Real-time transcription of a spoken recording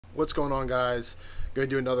What's going on, guys? Going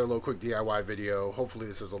to do another little quick DIY video. Hopefully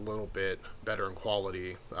this is a little bit better in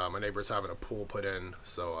quality. My neighbor's having a pool put in,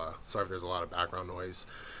 so sorry if there's a lot of background noise.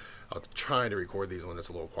 I'm trying to record these when it's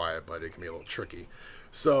a little quiet, but it can be a little tricky.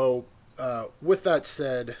 So with that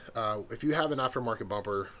said, if you have an aftermarket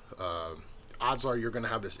bumper, odds are you're going to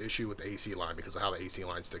have this issue with the AC line because of how the AC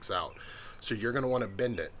line sticks out. So you're going to want to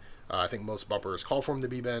bend it. I think most bumpers call for them to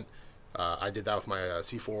be bent. I did that with my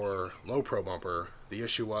C4 Low Pro bumper. The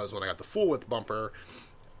issue was when I got the full width bumper,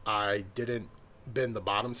 I didn't bend the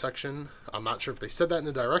bottom section. I'm not sure if they said that in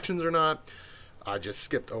the directions or not. I just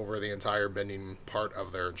skipped over the entire bending part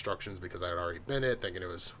of their instructions because I had already bent it, thinking it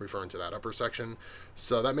was referring to that upper section.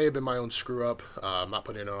 So that may have been my own screw up. I'm not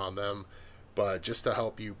putting it on them, but just to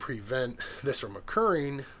help you prevent this from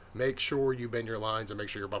occurring, make sure you bend your lines and make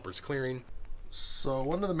sure your bumper's clearing. So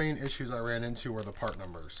one of the main issues I ran into were the part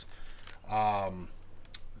numbers.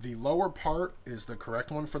 The lower part is the correct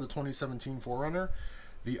one for the 2017 4Runner.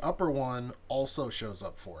 The upper one also shows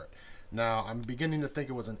up for it. Now, I'm beginning to think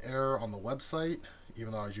it was an error on the website,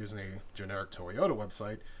 even though I was using a generic Toyota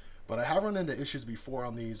website. But I have run into issues before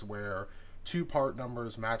on these where two part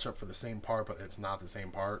numbers match up for the same part, but it's not the same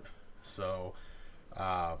part. So,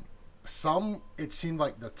 it seemed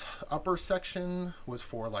like the upper section was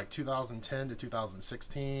for like 2010 to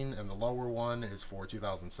 2016, and the lower one is for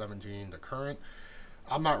 2017 to current.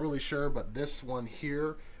 I'm not really sure, but this one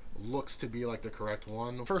here looks to be like the correct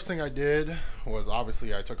one. First thing I did was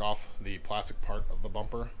obviously I took off the plastic part of the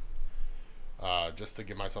bumper just to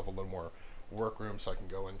give myself a little more work room so I can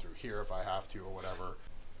go in through here if I have to or whatever.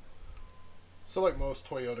 So like most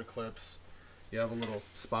Toyota clips, you have a little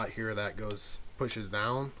spot here that pushes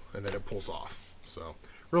down and then it pulls off. So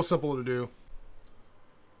real simple to do.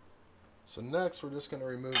 So next we're just going to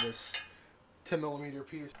remove this 10mm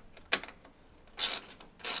piece.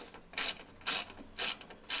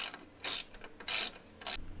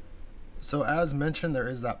 So as mentioned, there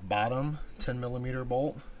is that bottom 10mm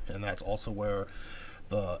bolt, and that's also where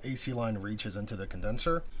the AC line reaches into the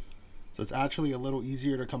condenser. So it's actually a little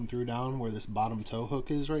easier to come through down where this bottom tow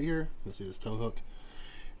hook is right here. You'll see this tow hook,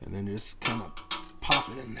 and then just kind of pop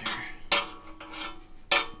it in there.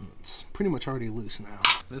 And it's pretty much already loose now.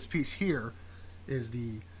 This piece here is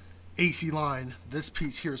the AC line. This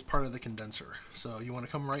piece here is part of the condenser. So you want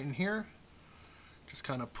to come right in here, just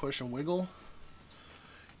kind of push and wiggle.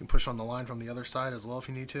 You can push on the line from the other side as well if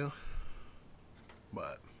you need to,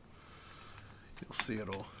 but you'll see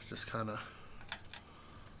it'll just kind of,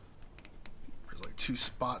 there's like two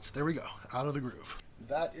spots. There we go, out of the groove.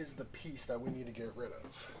 That is the piece that we need to get rid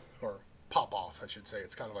of, or pop off, I should say.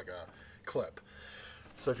 It's kind of like a clip.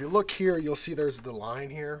 So if you look here, you'll see there's the line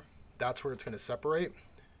here. That's where it's going to separate.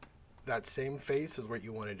 That same face is what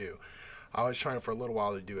you want to do. I was trying for a little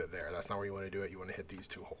while to do it there. That's not where you want to do it. You want to hit these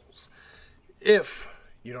two holes. If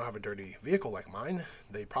you don't have a dirty vehicle like mine,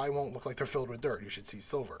 they probably won't look like they're filled with dirt. You should see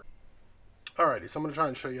silver. Alrighty, so I'm going to try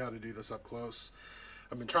and show you how to do this up close.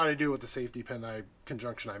 I've been trying to do it with the safety pin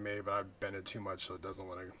conjunction I made, but I've bent it too much so it doesn't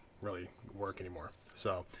want to really work anymore.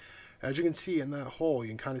 So as you can see in that hole, you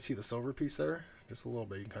can kind of see the silver piece there. Just a little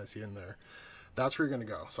bit, you can kind of see in there. That's where you're going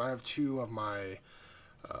to go. So I have two of my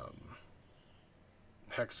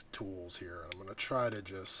hex tools here. I'm going to try to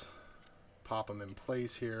just pop them in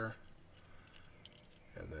place here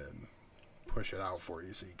and then push it out for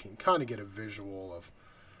you so you can kind of get a visual of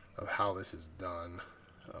how this is done.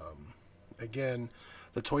 Again,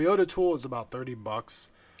 the Toyota tool is about 30 bucks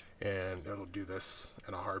and it'll do this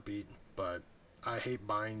in a heartbeat, but I hate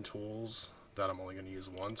buying tools that I'm only going to use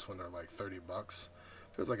once when they're like 30 bucks.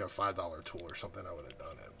 If it was like a $5 tool or something, I would have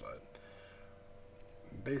done it, but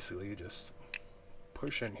basically you just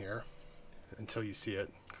push in here until you see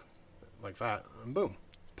it like that, and boom,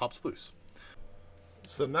 pops loose.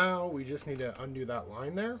 So now we just need to undo that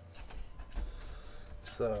line there.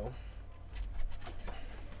 So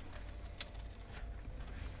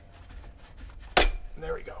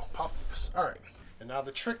there we go, pop loose. All right, and now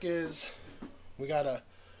the trick is we gotta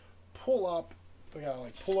pull up. We gotta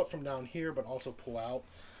like pull up from down here, but also pull out.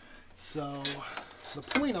 So the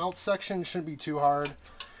pulling out section shouldn't be too hard.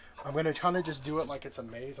 I'm gonna kind of just do it like it's a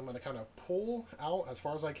maze. I'm gonna kind of pull out as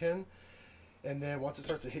far as I can. And then once it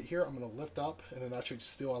starts to hit here, I'm going to lift up, and then that should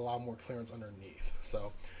still allow more clearance underneath.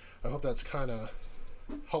 So I hope that's kind of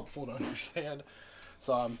helpful to understand.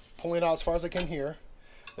 So I'm pulling out as far as I can here.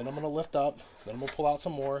 Then I'm going to lift up. Then I'm going to pull out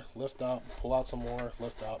some more, lift up, pull out some more,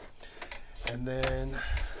 lift up. And then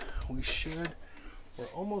we're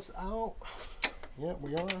almost out. Yeah,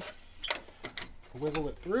 we are. Wiggle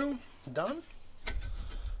it through. Done.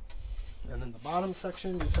 And then the bottom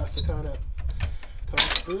section just has to kind of come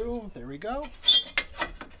through. There we go.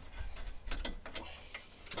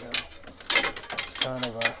 kind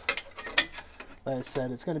of a, like I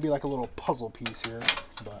said, it's going to be like a little puzzle piece here,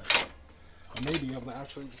 but I may be able to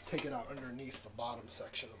actually just take it out underneath the bottom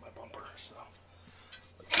section of my bumper. So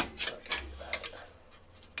let's see if I can do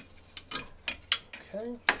that.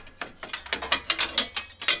 Okay.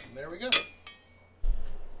 And there we go.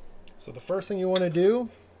 So the first thing you want to do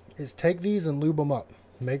is take these and lube them up.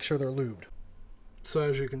 Make sure they're lubed. So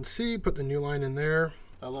as you can see, put the new line in there.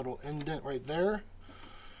 That little indent right there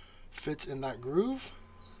fits in that groove.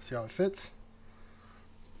 See how it fits?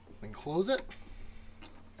 Then close it.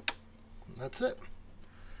 And that's it.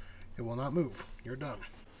 It will not move. You're done.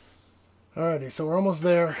 Alrighty, so we're almost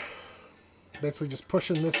there. Basically just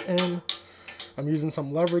pushing this in. I'm using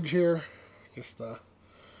some leverage here. Just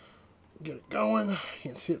get it going. You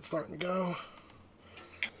can see it starting to go.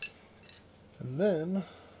 And then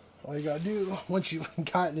all you gotta do, once you've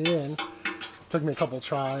gotten it in, took me a couple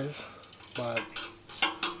tries, but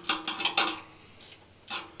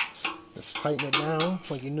just tighten it down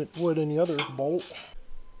like you would any other bolt.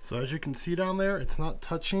 So as you can see down there, it's not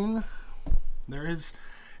touching.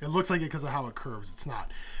 It looks like it because of how it curves. It's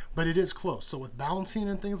not, but it is close. So with balancing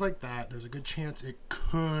and things like that, there's a good chance it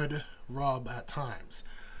could rub at times.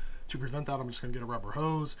 To prevent that, I'm just gonna get a rubber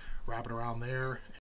hose, wrap it around there,